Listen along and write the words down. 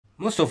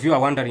Most of you are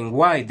wondering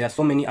why there are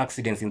so many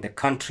accidents in the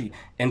country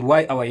and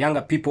why our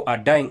younger people are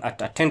dying at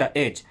a tender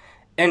age.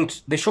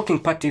 And the shocking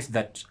part is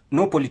that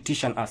no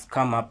politician has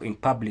come up in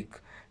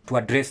public to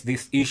address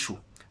this issue.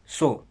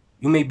 So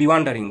you may be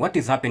wondering what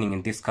is happening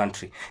in this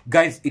country.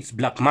 Guys, it's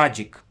black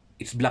magic.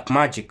 It's black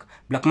magic.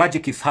 Black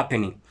magic is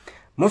happening.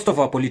 Most of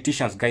our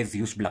politicians, guys,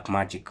 use black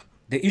magic.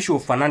 The issue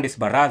of Fernandes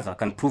barasa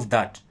can prove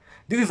that.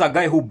 This is a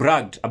guy who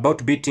bragged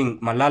about beating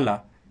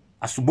Malala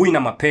asubuhi na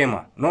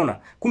mapema. Unaona?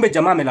 Kumbe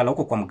jamaa amelala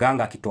huko kwa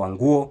mganga akitoa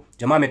nguo.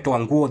 Jamaa ametoa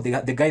nguo.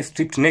 The guy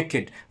stripped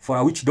naked for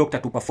a witch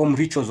doctor to perform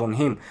rituals on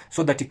him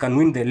so that he can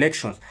win the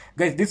elections.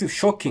 Guys, this is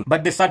shocking.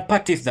 But the sad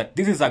part is that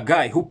this is a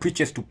guy who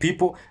preaches to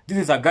people. This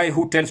is a guy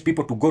who tells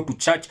people to go to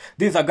church.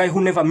 This is a guy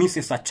who never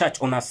misses a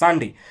church on a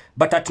Sunday.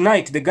 But at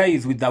night, the guy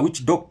is with the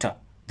witch doctor.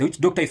 The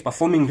witch doctor is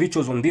performing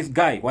rituals on this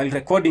guy while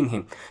recording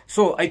him.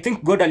 So I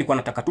think God alikuwa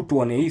anataka tu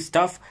tuone hii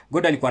stuff.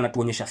 God alikuwa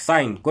anatuonyesha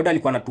sign. God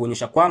alikuwa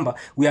anatuonyesha kwamba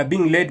we are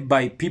being led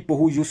by people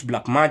who use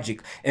black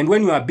magic. And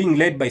when you are being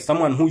led by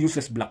someone who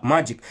uses black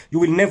magic, you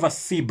will never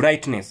see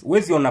brightness.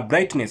 Wezi ona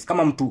brightness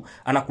kama mtu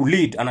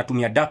anakulead,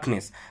 anatumia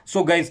darkness.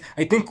 So guys,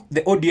 I think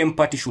the ODM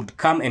party should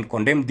come and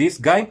condemn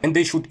this guy. And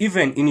they should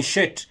even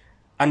initiate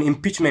an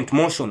impeachment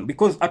motion,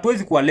 because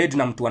hatuwezi kuwa led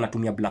na mtu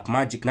anatumia black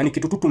magic na ni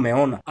kitu tu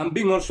tumeona. I'm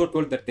being also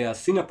told that there are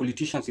senior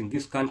politicians in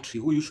this country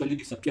who usually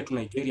disappear to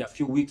Nigeria a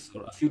few weeks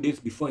or a few days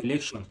before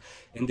elections,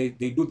 and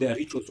they do their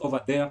rituals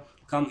over there,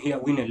 come here,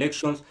 win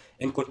elections,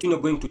 and continue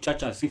going to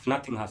church as if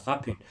nothing has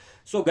happened.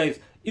 So guys,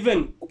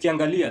 even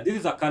ukiangalia, this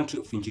is a country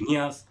of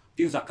engineers,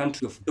 this is a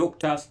country of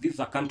doctors, this is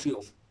a country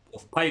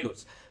of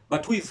pilots.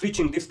 But who is rich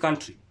in this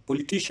country?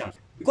 Politicians.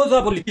 Because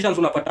our politicians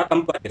unapata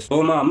mtu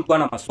anasoma, mtu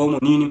ana masomo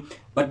nini,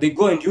 but they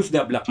go and use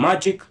their black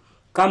magic,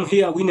 come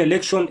here, win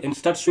election, and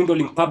start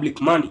swindling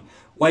public money,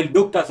 while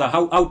doctors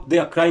are out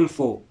there crying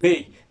for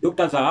pay.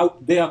 Doctors are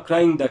out there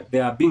crying that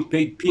they are being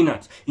paid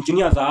peanuts.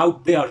 Engineers are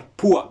out there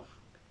poor.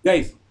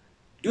 Guys,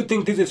 do you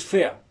think this is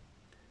fair?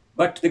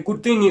 But the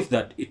good thing is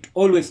that it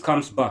always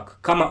comes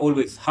back. Karma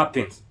always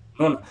happens.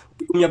 No,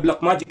 your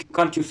black magic, you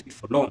can't use it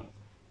for long.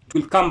 It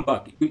will come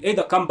back. It will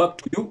either come back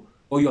to you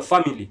or your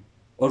family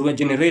or your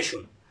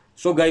generation.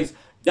 So guys,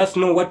 just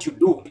know what you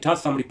do. It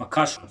has some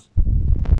repercussions.